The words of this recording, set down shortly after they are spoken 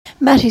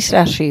Matty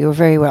Slattery, you're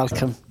very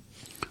welcome.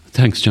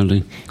 Thanks,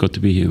 Geraldine. Good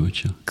to be here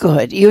with you.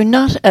 Good. You're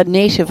not a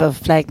native of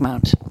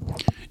Flagmount.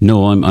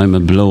 No, I'm a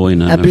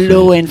blow-in. A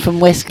blow-in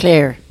from West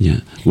Clare. Yeah.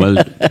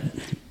 Well,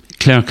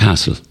 Clare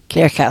Castle.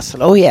 Clare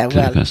Castle. Oh, yeah.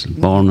 Clare Castle.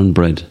 Born and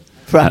bred.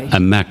 Right. A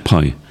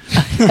magpie.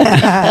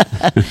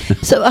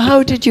 So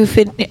how did you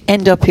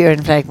end up here in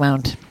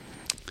Flagmount?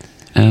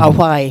 Or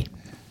why?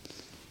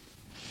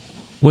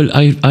 Well,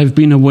 I've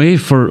been away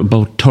for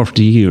about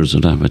 30 years, or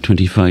about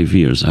 25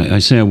 years. I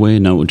say away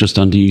now, just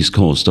on the East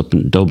Coast, up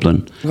in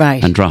Dublin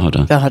and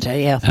Drogheda. Drogheda,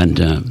 yeah. And,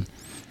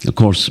 of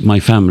course,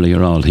 my family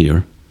are all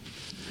here.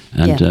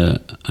 And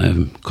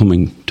I'm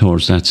coming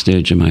towards that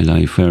stage in my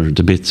life where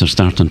the bits are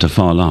starting to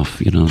fall off,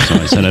 you know. So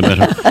I said, I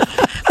better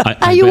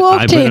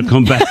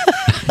come back.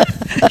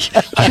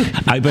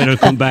 I better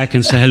come back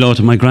and say hello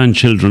to my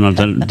grandchildren, or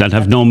that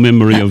have no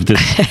memory of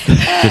this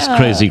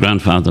crazy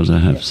grandfather I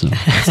have. So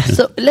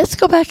let's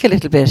go back a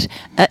little bit.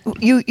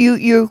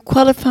 You're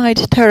qualified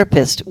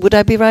therapist. Would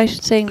I be right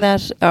in saying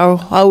that, or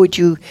how would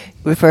you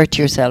refer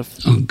to yourself?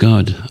 Oh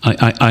God,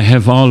 I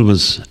have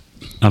always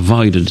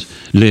avoided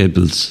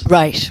labels,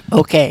 right?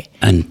 Okay,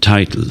 and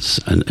titles,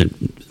 and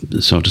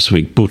so to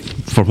speak. But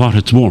for what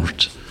it's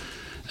worth,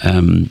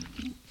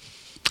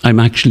 I'm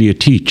actually a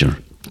teacher.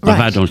 Of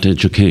adult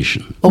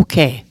education.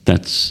 Okay.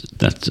 That's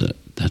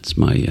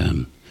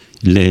my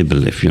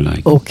label, if you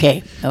like.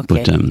 Okay.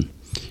 But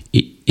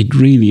it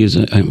really is.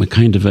 I'm a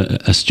kind of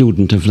a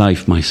student of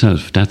life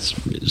myself.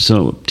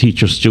 So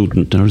teacher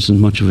student. There isn't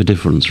much of a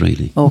difference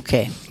really.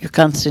 Okay. You're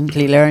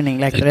constantly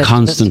learning, like the rest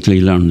constantly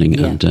of us. Learning,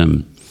 yeah.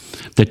 And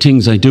the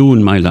things I do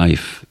in my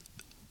life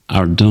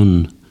are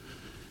done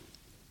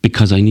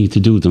because I need to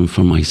do them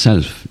for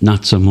myself,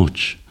 not so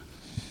much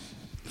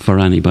for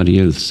anybody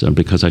else, or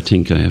because I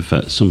think I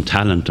have some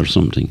talent or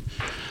something.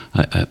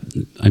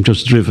 I'm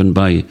just driven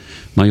by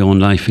my own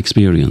life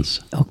experience.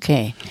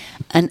 Okay.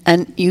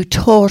 And you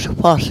taught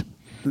what,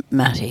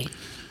 Matty?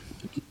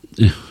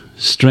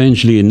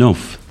 Strangely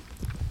enough,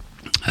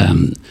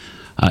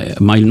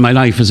 my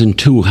life is in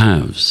two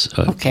halves.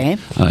 Okay.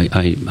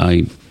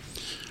 I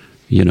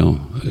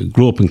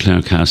grew up in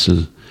Clare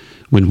Castle.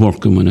 When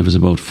working when I was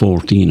about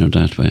 14 or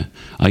that way,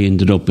 I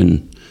ended up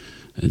in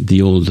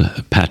the old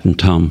Pat and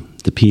Tom,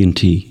 the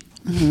P&T.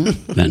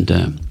 Mm-hmm. And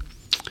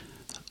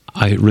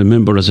I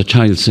remember as a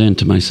child saying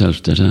to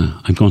myself that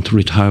I'm going to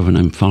retire when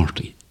I'm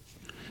 40.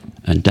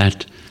 And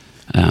that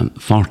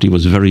 40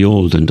 was very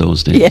old in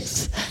those days.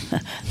 Yes.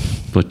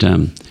 But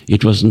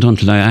it wasn't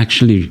until I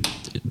actually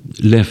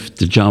left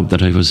the job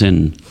that I was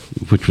in,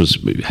 which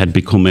had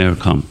become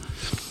Aircom,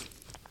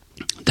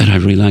 that I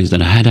realised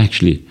that I had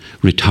actually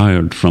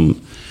retired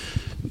from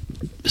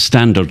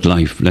standard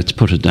life, let's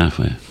put it that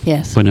way.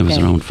 Yes. When I was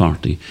around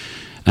 40.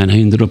 And I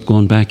ended up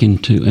going back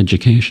into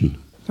education.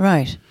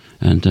 Right.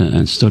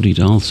 And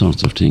studied all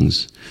sorts of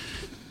things.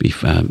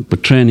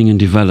 But training and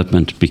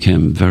development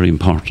became very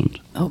important.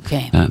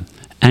 Okay.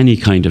 Any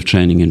kind of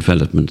training and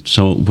development.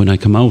 So when I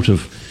come out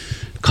of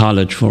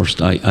college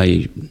first,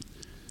 I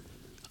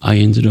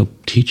ended up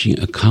teaching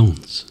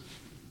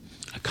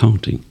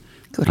accounting.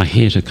 Good. I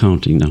hate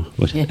accounting now.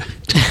 But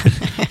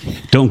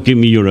don't give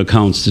me your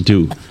accounts to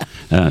do.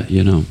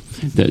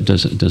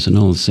 There's an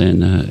old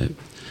saying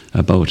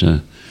about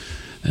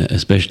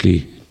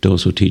especially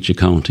those who teach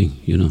accounting.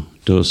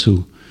 Those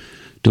who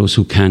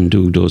can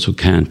do, those who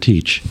can't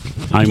teach.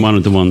 I'm one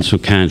of the ones who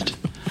can't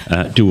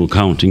do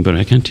accounting, but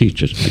I can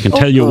teach it. I can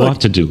tell you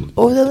what to do.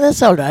 Oh, well,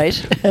 that's all right.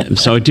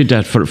 So I did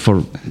that for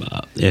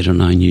 8 or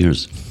 9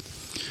 years,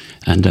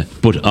 and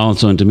but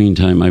also in the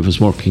meantime I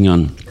was working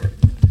on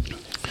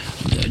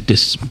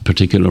this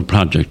particular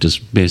project. Is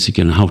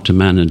basically on how to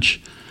manage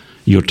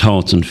your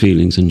thoughts and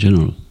feelings in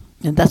general.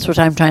 And that's what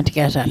I'm trying to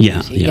get at.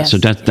 Yeah. Yes. So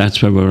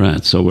that's where we're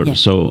at. So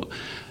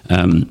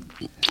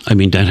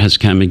that has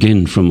come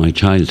again from my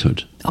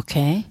childhood.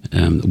 Okay.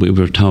 We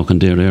were talking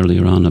there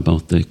earlier on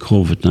about the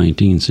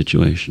COVID-19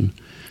 situation,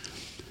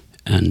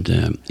 and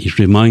it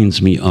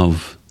reminds me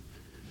of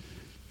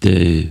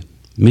the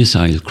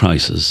missile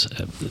crisis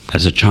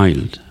as a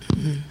child.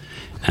 Mm-hmm.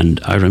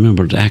 And I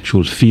remember the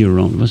actual fear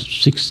around, was it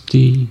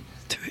 60?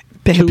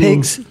 Bay of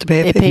Pigs. The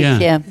Bay of Pigs.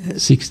 Yeah.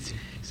 60.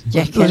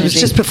 Jack Kennedy. It was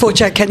just before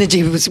Jack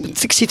Kennedy. Was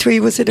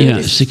 63, was it?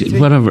 Yeah,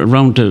 whatever,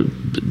 around the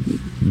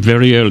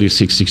very early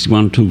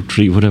 61, 2,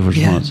 3, whatever it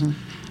was. Mm-hmm.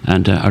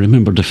 And I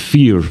remember the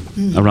fear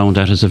around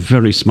that as a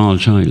very small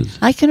child.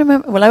 I can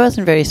remember, well, I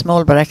wasn't very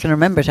small, but I can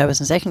remember it. I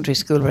was in secondary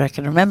school, but I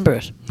can remember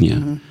it. Yeah.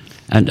 Mm-hmm.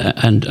 And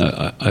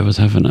I was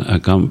having a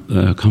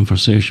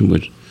conversation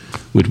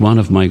with one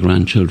of my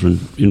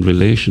grandchildren in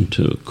relation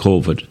to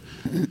COVID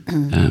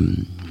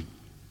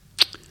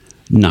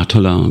not too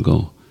long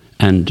ago.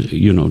 And,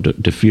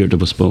 the fear that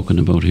was spoken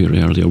about here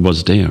earlier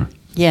was there.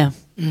 Yeah.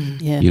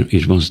 Yeah.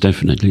 It was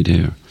definitely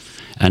there.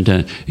 And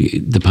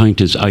the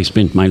point is, I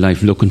spent my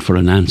life looking for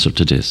an answer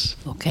to this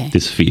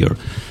fear.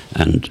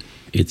 And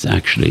it's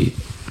actually...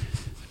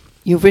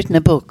 You've written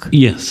a book?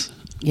 Yes.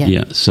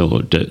 Yeah.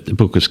 So the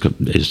book it'll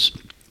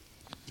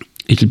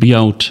be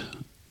out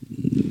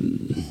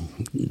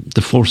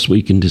the first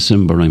week in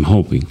December, I'm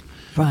hoping.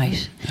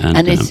 Right. And,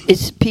 And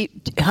it's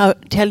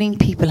telling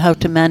people how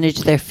to manage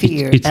their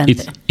fear and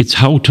it's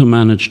how to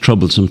manage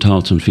troublesome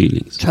thoughts and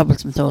feelings.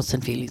 troublesome thoughts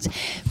and feelings.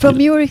 From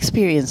your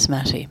experience,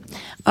 Matty,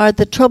 are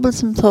the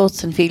troublesome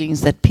thoughts and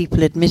feelings that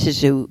people admitted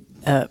to,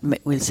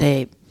 we'll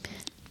say,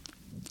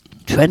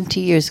 20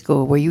 years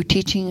ago, were you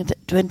teaching it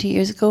 20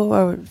 years ago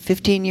or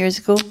 15 years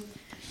ago?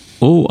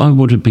 Oh, I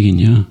would have been,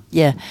 yeah.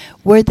 Yeah.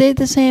 Were they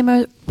the same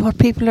as what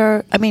people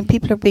are? I mean,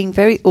 people are being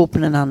very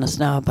open and honest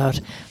now about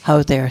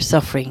how they're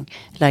suffering.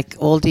 Like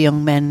all the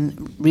young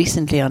men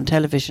recently on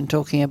television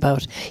talking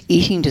about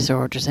eating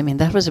disorders. I mean,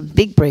 that was a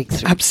big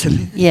breakthrough.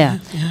 Absolutely. Yeah.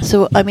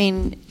 So, I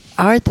mean,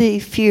 are the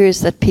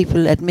fears that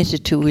people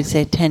admitted to, we'll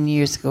say 10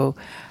 years ago,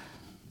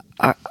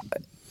 are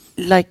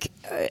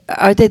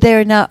they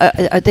there now?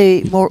 Are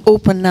they more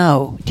open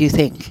now, do you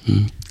think?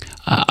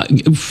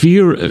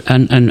 Fear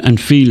and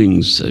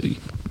feelings,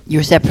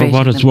 You're for separating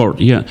what it's them. worth,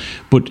 yeah.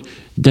 But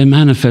they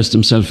manifest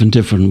themselves in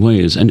different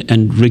ways.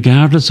 And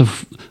regardless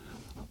of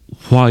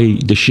why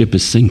the ship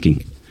is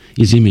sinking,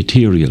 is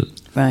immaterial.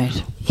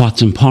 Right.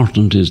 What's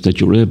important is that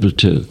you're able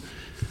to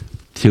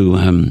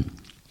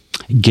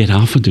get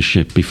off of the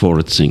ship before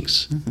it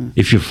sinks. Mm-hmm.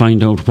 If you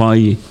find out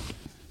why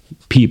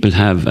people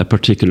have a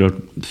particular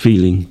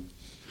feeling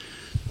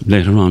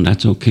later on,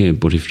 that's okay.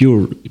 But if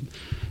your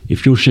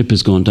ship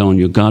is going down,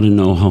 you've got to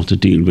know how to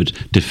deal with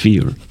the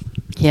fear.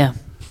 Yeah.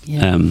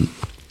 Yeah.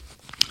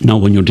 Now,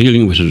 when you're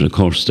dealing with it, of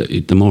course,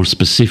 the more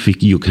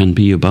specific you can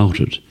be about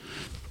it,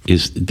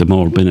 is the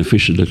more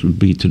beneficial it will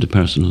be to the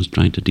person who's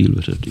trying to deal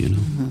with it. You know.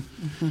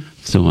 Mm-hmm.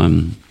 So,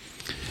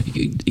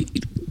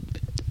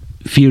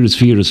 fear is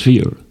fear is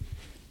fear.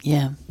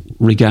 Yeah.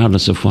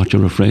 Regardless of what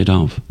you're afraid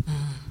of.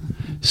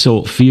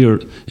 So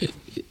fear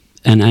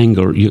and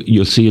anger,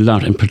 you'll see a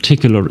lot, in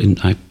particular,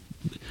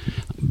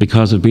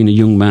 because of being a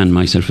young man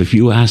myself. If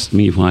you asked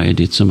me why I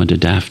did some of the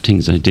daft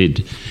things I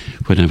did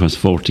when I was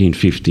 14,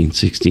 15,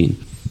 16,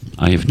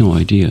 I have no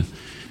idea.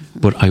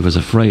 But I was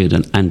afraid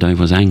and I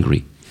was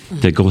angry.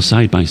 They go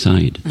side by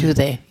side. Do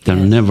they? They're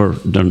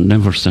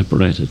never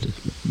separated,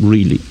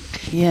 really.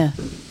 Yeah.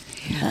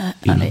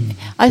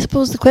 I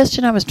suppose the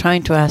question I was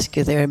trying to ask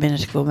you there a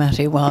minute ago,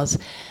 Matty, was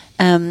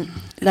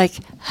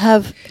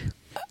have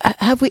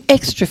we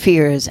extra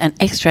fears and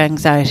extra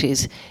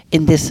anxieties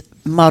in this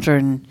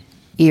modern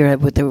era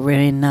that we're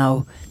in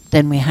now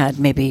than we had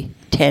maybe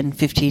 10,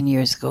 15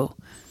 years ago?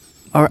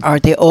 Or are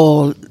they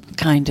all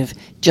kind of,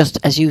 just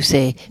as you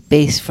say,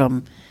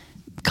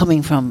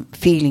 coming from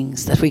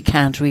feelings that we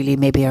can't really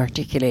maybe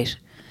articulate?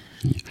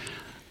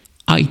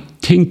 I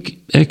think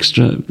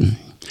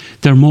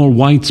they're more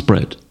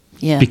widespread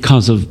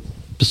because of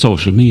the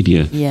social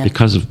media,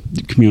 because of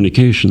the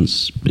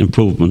communications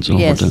improvements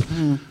over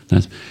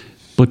that.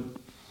 But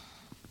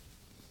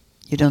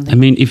you don't think? I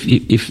mean,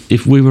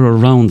 if we were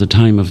around the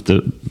time of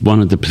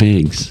one of the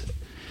plagues,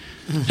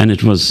 and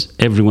it was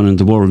everyone in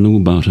the world knew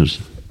about it,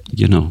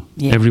 you know,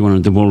 everyone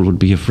in the world would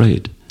be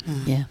afraid.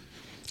 Yeah.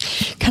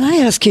 Can I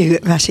ask you,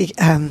 Matty,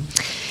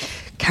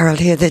 Carol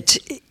here, that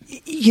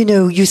you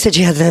know, you said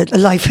you had a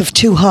life of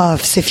two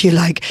halves, if you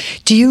like.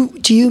 Do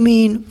you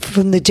mean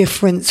from the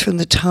difference from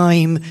the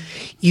time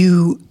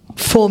you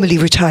formally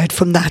retired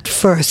from that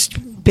first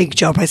big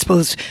job, I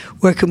suppose,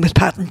 working with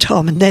Pat and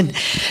Tom, and then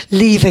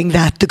leaving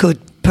that, the good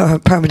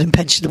permanent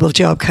pensionable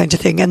job kind of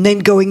thing, and then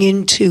going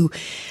into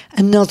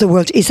another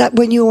world? Is that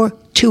when you're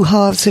two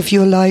halves of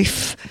your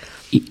life?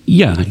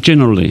 Yeah,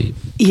 generally.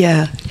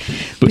 Yeah.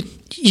 But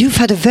you've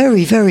had a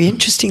very, very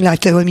interesting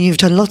life, though. I mean, you've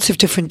done lots of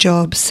different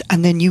jobs,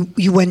 and then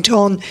you went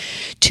on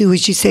to,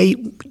 as you say,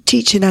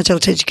 teach in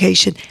adult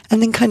education,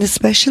 and then kind of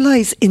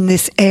specialise in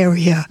this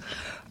area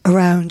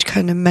around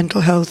kind of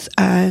mental health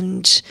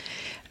and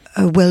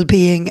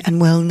well-being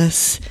and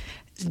wellness.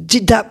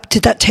 Did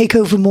that take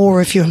over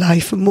more of your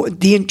life and more,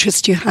 the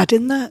interest you had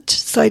in that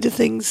side of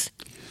things?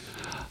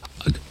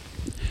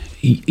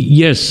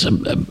 Yes,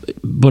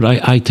 but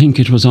I think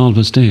it was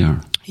always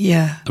there.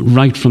 Yeah.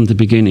 Right from the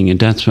beginning, and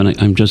that's when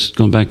I'm just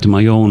going back to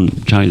my own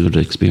childhood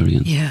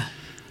experience. Yeah.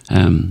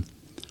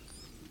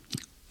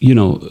 You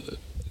know,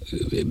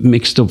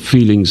 mixed up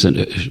feelings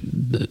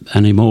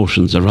and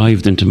emotions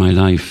arrived into my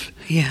life.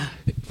 Yeah.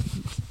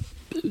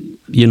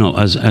 You know,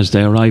 as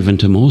they arrive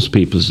into most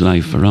people's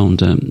life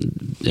around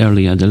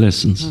early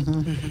adolescence.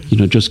 Mm-hmm. You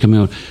know, just coming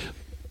out.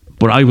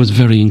 But I was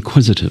very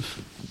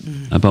inquisitive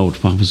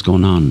about what was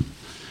going on.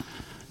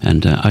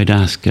 And I'd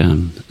ask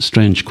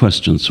strange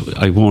questions.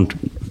 I won't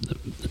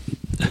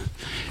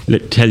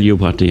tell you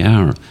what they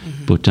are,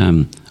 but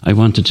I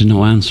wanted to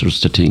know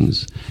answers to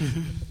things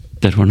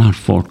that were not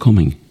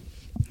forthcoming.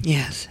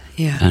 Yes,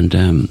 yeah. And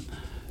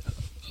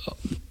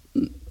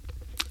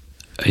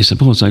I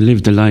suppose I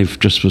lived a life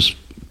just was,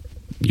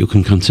 you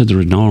can consider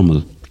it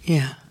normal.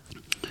 Yeah.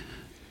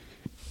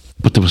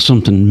 But there was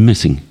something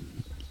missing.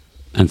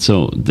 And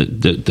so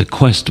the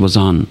quest was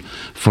on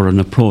for an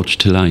approach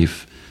to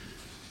life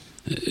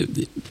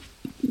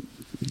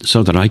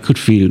so that I could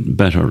feel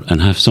better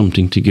and have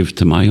something to give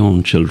to my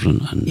own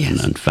children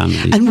and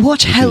family. And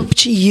what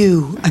helped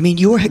you? I mean,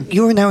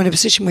 you're now in a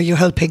position where you're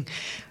helping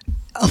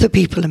other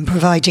people and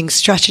providing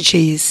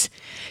strategies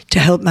to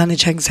help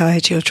manage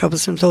anxiety or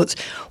troublesome thoughts.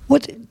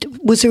 What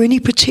was there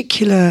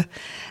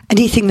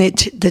anything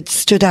that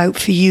stood out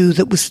for you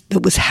that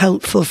was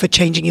helpful for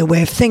changing your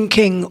way of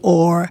thinking,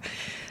 or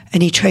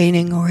any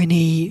training, or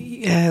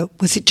any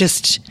was it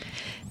just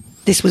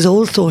this was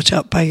all thought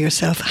up by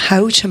yourself,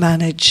 how to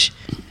manage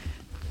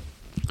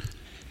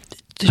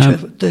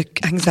the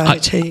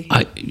anxiety?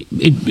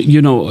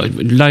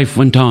 Life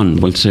went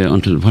on, we'll say,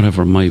 until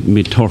whatever, my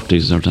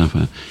mid-30s or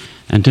that.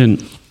 And then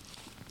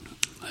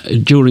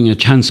during a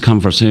chance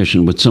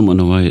conversation with someone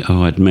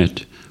who I'd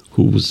met,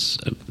 who was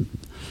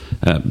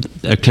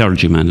a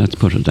clergyman, let's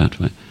put it that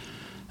way,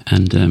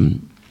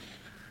 and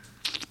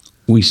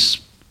we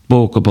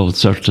spoke about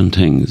certain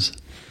things,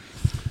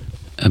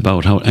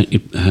 about how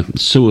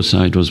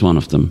suicide was one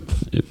of them,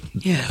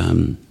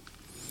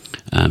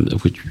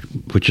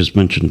 which is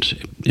mentioned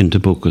in the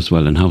book as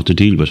well, and how to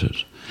deal with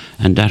it.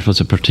 And that was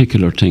a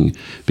particular thing,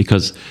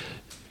 because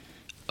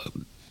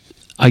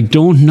I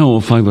don't know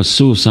if I was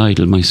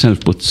suicidal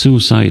myself, but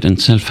suicide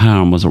and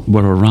self-harm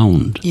were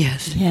around.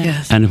 Yes.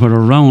 And were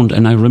around,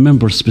 and I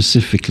remember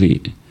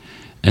specifically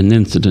an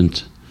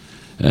incident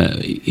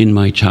in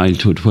my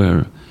childhood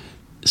where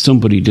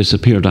somebody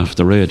disappeared off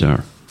the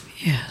radar.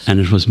 Yes. And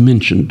it was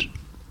mentioned,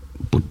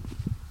 but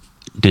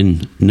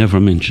then never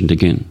mentioned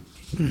again.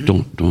 Mm-hmm.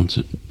 Don't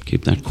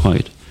keep that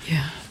quiet.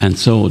 Yeah. And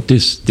so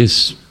this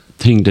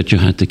thing that you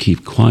had to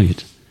keep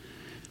quiet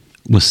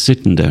was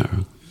sitting there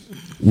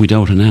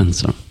without an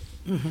answer.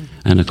 Mm-hmm.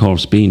 And of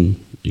course, being,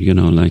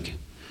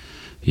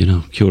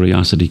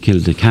 curiosity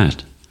killed the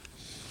cat.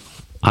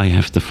 I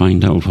have to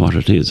find out what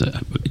it is.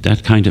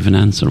 That kind of an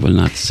answer will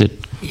not sit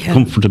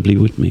comfortably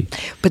with me.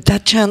 But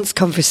that chance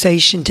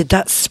conversation, did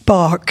that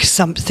spark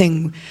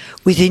something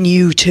within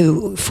you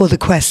for the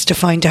quest to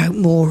find out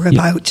more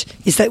about?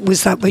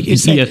 Was that what you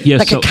said? Yes,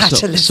 like a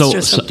catalyst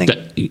or something?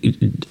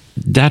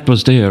 That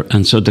was there,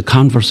 and so the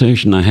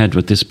conversation I had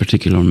with this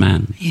particular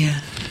man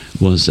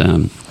was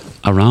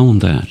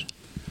around that.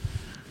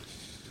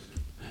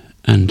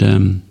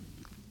 And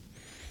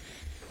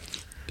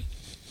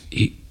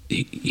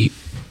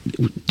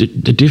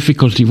the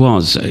difficulty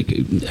was,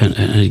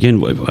 and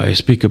again I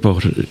speak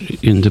about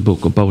it in the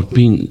book, about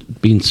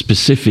being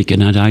specific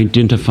and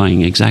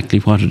identifying exactly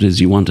what it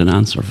is you want an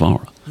answer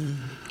for.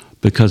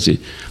 Because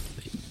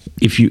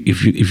if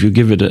you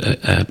give it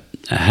a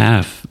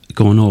half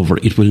going over,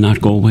 it will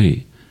not go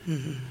away.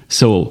 Mm-hmm.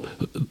 So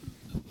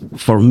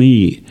for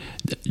me,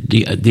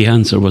 the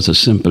answer was as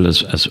simple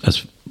as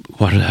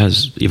what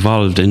has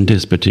evolved in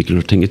this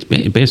particular thing. It's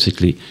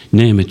basically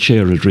name it,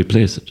 share it,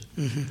 replace it.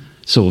 Mm-hmm.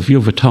 So if you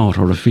have a thought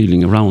or a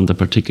feeling around a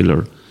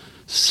particular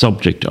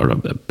subject or a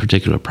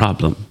particular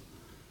problem,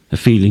 a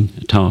feeling,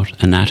 a thought,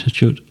 an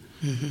attitude,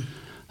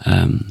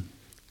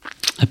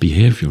 a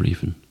behaviour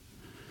even,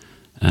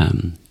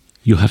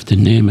 you have to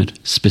name it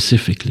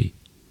specifically.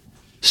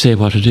 Say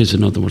what it is,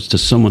 in other words, to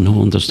someone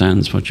who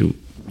understands what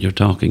you're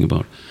talking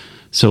about.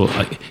 So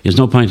there's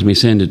no point in me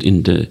saying it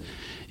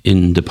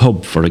in the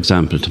pub, for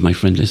example, to my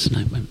friend, listen,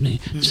 I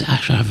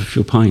actually have a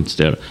few pints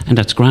there, and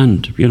that's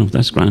grand,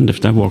 that's grand. If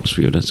that works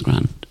for you, that's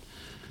grand.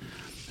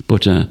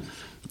 But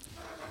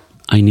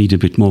I need a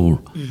bit more.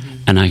 Mm-hmm.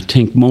 And I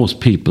think most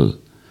people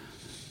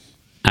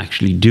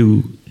actually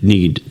do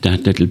need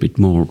that little bit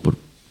more, but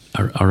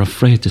are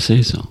afraid to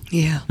say so.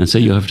 Yeah. And so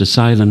you have the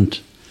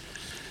silent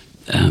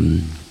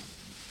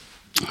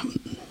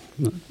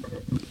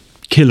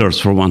killers,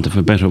 for want of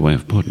a better way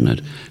of putting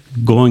it,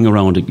 going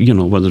around,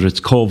 whether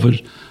it's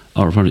COVID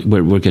or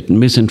we're getting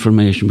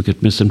misinformation, we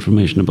get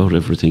misinformation about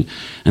everything.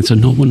 And so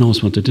no one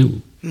knows what to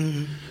do.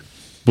 Mm-hmm.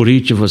 But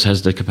each of us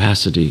has the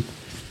capacity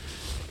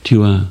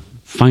to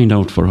find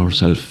out for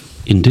ourselves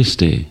in this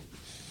day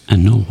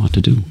and know what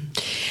to do.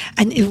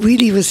 And it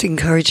really was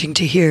encouraging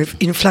to hear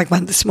in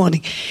Flagman this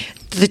morning,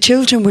 the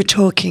children were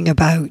talking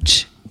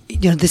about,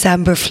 this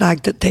amber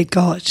flag that they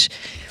got,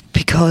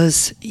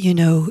 because,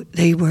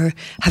 they were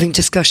having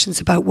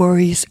discussions about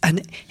worries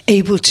and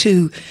able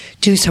to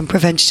do some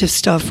preventative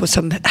stuff or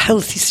some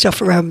healthy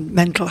stuff around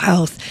mental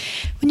health.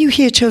 When you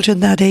hear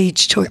children that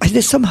age talk,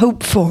 there's some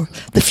hope for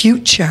the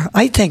future,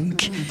 I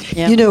think.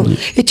 Yeah.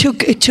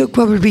 It took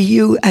probably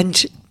you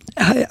and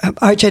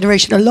our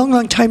generation a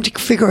long time to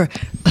figure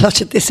a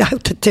lot of this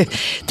out,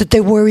 that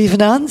there were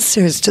even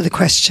answers to the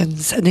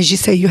questions. And as you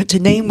say, you had to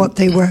name what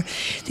they were.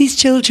 These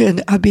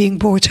children are being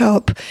brought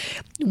up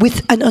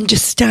with an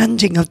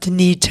understanding of the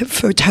need to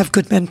have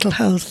good mental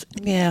health.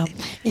 Yeah.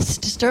 It's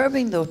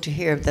disturbing, though, to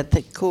hear that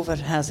the COVID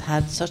has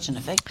had such an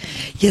effect.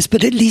 Yes,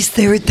 but at least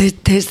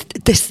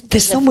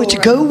there's somewhere to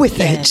go with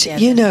it,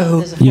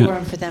 There's a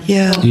forum for them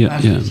to talk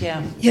about it.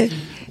 Yeah.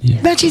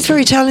 Matty's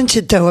very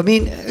talented, though. I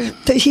mean,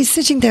 he's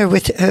sitting there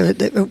with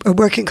a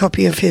working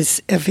copy of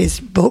his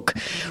book,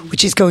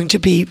 which is going to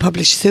be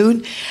published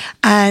soon.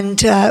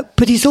 And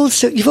but you've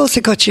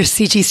also got your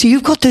CD, so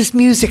you've got this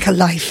musical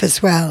life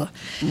as well.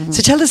 Mm-hmm.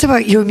 So tell us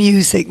about your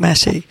music,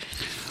 Matty.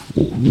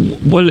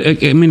 Well,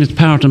 I mean, it's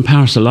part and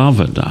parcel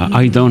of it.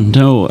 I don't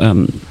know.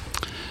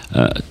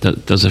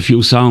 there's a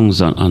few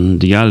songs on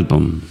the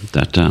album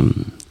that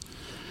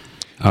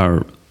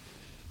are,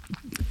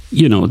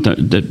 you know,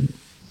 they're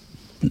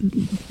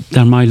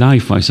my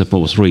life, I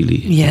suppose, really.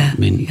 Yeah. I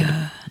mean,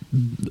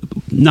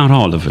 not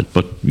all of it,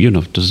 but, you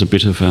know, there's a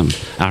bit of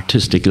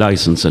artistic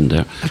license in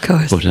there. Of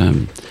course. But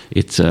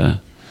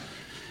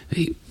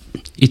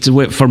it's a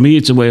way, for me,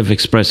 it's a way of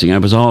expressing. I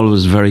was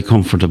always very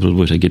comfortable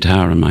with a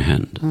guitar in my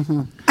hand.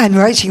 Mm-hmm. And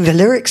writing the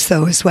lyrics,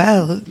 though, as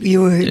well.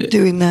 You were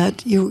doing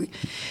that.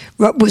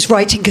 Was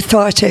writing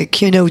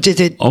cathartic, you know, did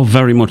it? Oh,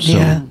 very much so.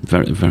 Yeah.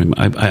 Very, very much.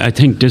 I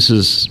think this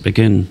is,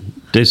 again,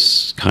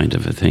 this kind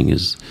of a thing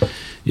is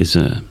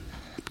a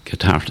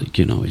cathartic,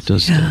 you know. It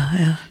does.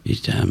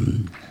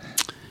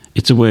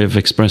 It's a way of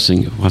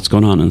expressing what's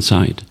going on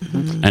inside.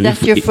 Mm-hmm. And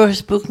that's your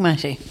first book,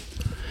 Matty?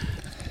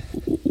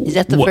 Is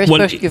that the first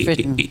book you've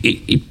written?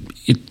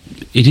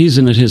 It is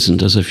and it isn't.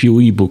 There's a few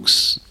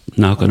e-books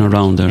knocking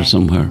around there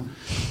somewhere,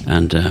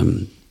 and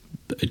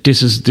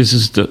this is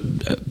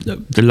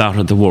the lot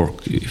of the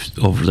work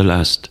over the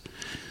last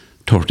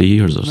 30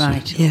 years or so.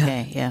 Right.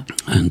 Okay. Yeah.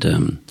 And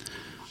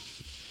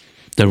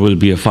there will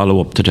be a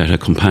follow-up to that, a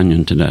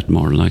companion to that,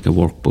 more like a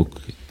workbook.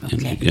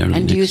 Okay.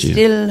 And do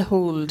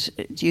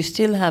you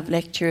still have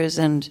lectures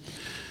and?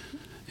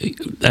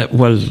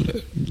 Well,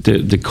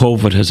 the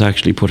COVID has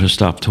actually put a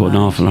stop to an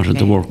awful lot of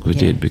the work we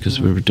did, because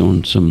we were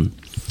doing some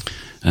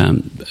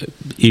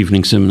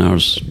evening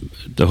seminars,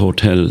 the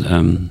hotel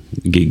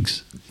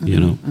gigs, you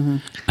know. Mm-hmm.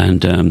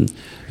 And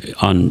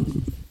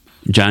on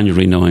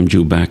January now, I'm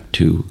due back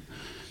to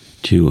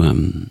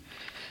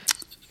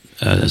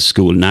a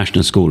school,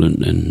 national school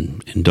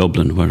in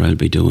Dublin, where I'll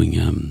be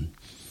doing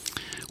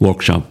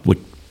workshop with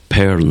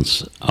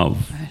parents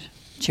of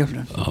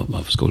children,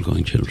 of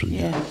school-going children.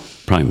 Yeah.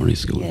 Primary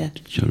school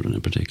children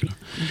in particular.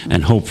 Mm-hmm.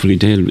 And hopefully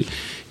they'll,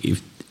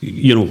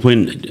 you know,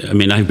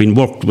 I've been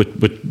worked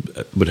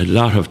with a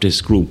lot of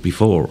this group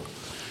before,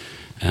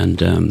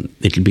 and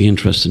it'll be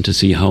interesting to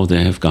see how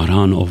they have got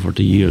on over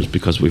the years,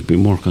 because we've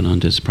been working on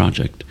this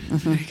project.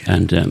 Mm-hmm.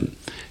 And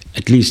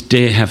at least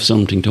they have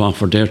something to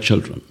offer their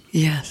children.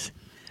 Yes.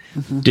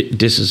 Mm-hmm.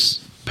 This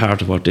is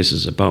part of what this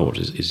is about,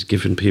 is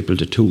giving people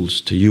the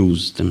tools to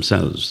use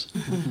themselves.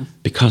 Mm-hmm.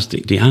 Because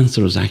the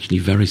answer is actually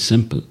very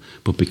simple,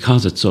 but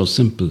because it's so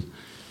simple,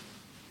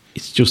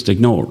 it's just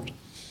ignored.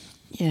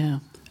 Yeah.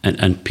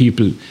 And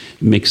people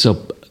mix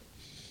up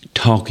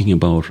talking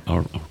about,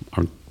 or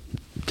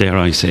dare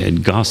I say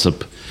it,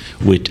 gossip,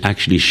 with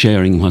actually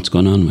sharing what's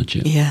going on with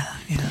you. Yeah.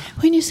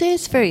 When you say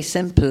it's very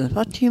simple,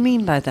 what do you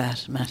mean by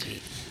that,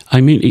 Matty? I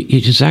mean,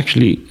 it is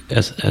actually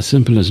as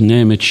simple as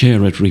name it,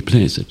 share it,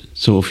 replace it.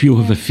 So if you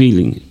have a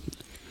feeling,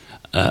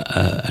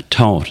 a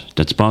thought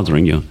that's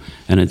bothering you,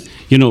 and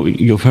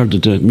you've heard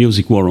of the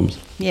music worms.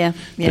 Yeah.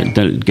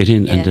 They'll get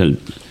in and they'll.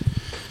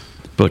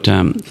 But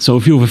so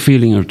if you have a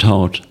feeling or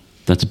thought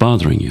that's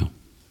bothering you,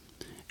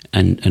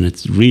 and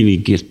it's really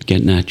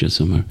getting at you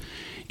somewhere,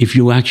 if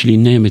you actually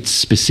name it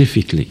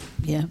specifically,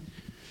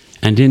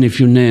 and then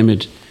if you name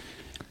it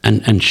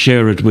and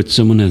share it with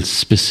someone else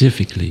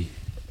specifically,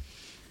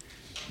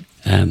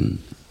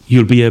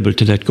 you'll be able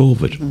to let go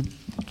of it. Mm.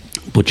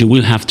 But you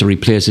will have to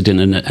replace it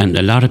and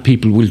a lot of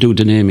people will do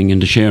the naming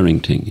and the sharing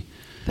thing.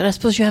 But I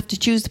suppose you have to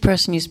choose the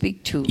person you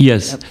speak to.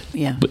 Yes,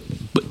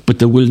 but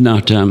they will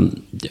not,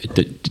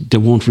 they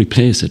won't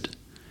replace it.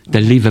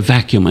 They'll leave a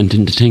vacuum and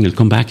then the thing will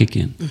come back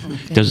again. Mm-hmm.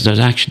 Okay. There's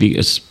actually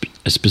a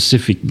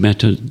specific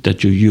method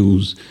that you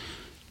use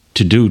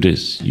to do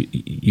this.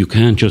 You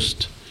can't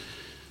just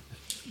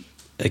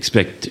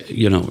expect,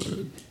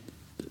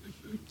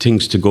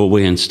 things to go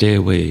away and stay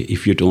away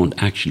if you don't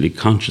actually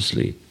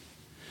consciously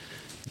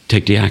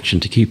take the action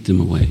to keep them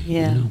away.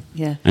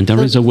 Yeah. And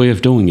there is a way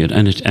of doing it,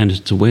 and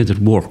it's a way that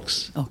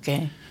works.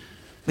 Okay,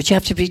 but you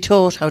have to be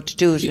taught how to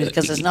do it,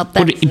 because it's not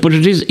that. But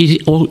it is.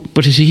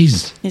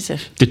 Is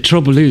it? The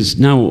trouble is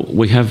now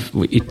we have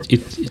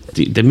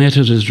the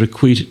method is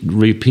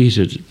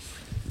repeated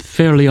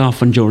fairly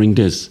often during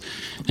this,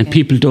 and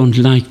people don't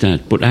like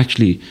that. But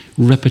actually,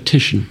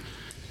 repetition.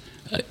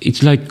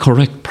 It's like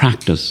correct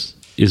practice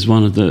is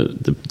one of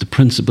the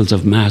principles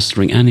of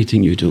mastering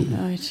anything you do.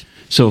 Right.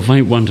 So if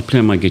I want to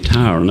play my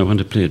guitar and I want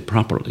to play it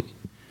properly,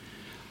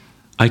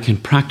 I can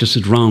practice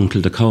it wrong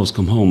till the cows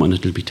come home and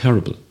it'll be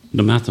terrible,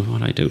 no matter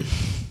what I do.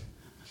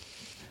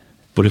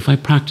 But if I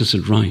practice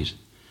it right,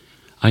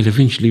 I'll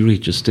eventually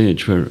reach a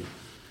stage where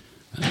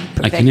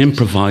I can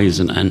improvise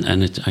and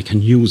I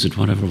can use it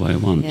whatever way I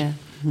want. Yeah.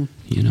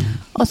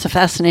 Oh, it's a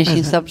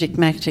fascinating subject,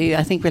 Matty.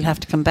 I think we'll have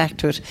to come back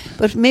to it.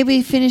 But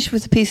maybe finish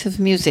with a piece of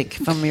music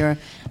from your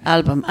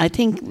album. I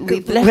think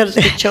we've left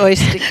the choice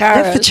to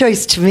Carol. Left the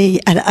choice to me,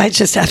 and I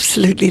just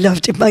absolutely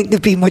loved it. It mightn't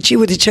have been what you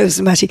would have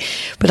chosen, Matty,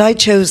 but I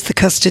chose the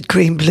Custard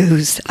Cream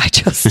Blues. I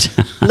just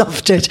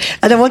loved it.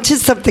 And I wanted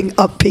something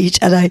upbeat,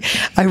 and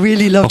I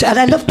really loved it. And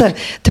I love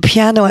the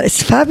piano.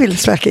 It's a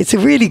fabulous track. It's a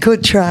really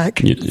good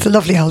track. Yeah. It's a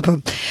lovely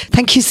album.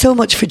 Thank you so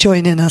much for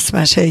joining us,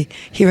 Matty,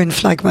 here in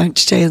Flagmount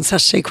today on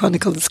Saturday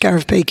Chronicle, the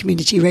Scariff Bay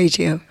Community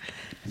Radio.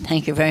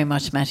 Thank you very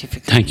much, Matty, for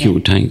coming. Thank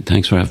you.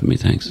 Thanks for having me.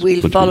 Thanks.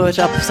 We'll follow it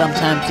up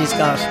sometime, please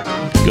God.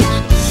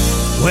 Good.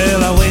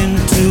 Well, I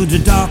went to the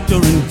doctor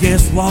and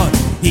guess what?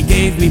 He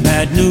gave me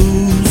bad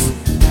news.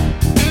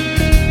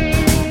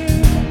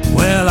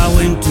 Well, I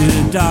went to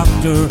the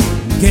doctor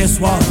and guess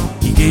what?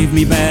 He gave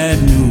me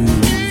bad news.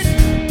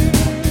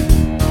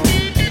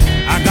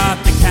 I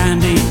got the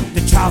candy,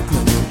 the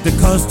chocolate, the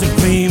custard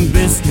cream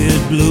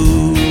biscuit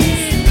blues.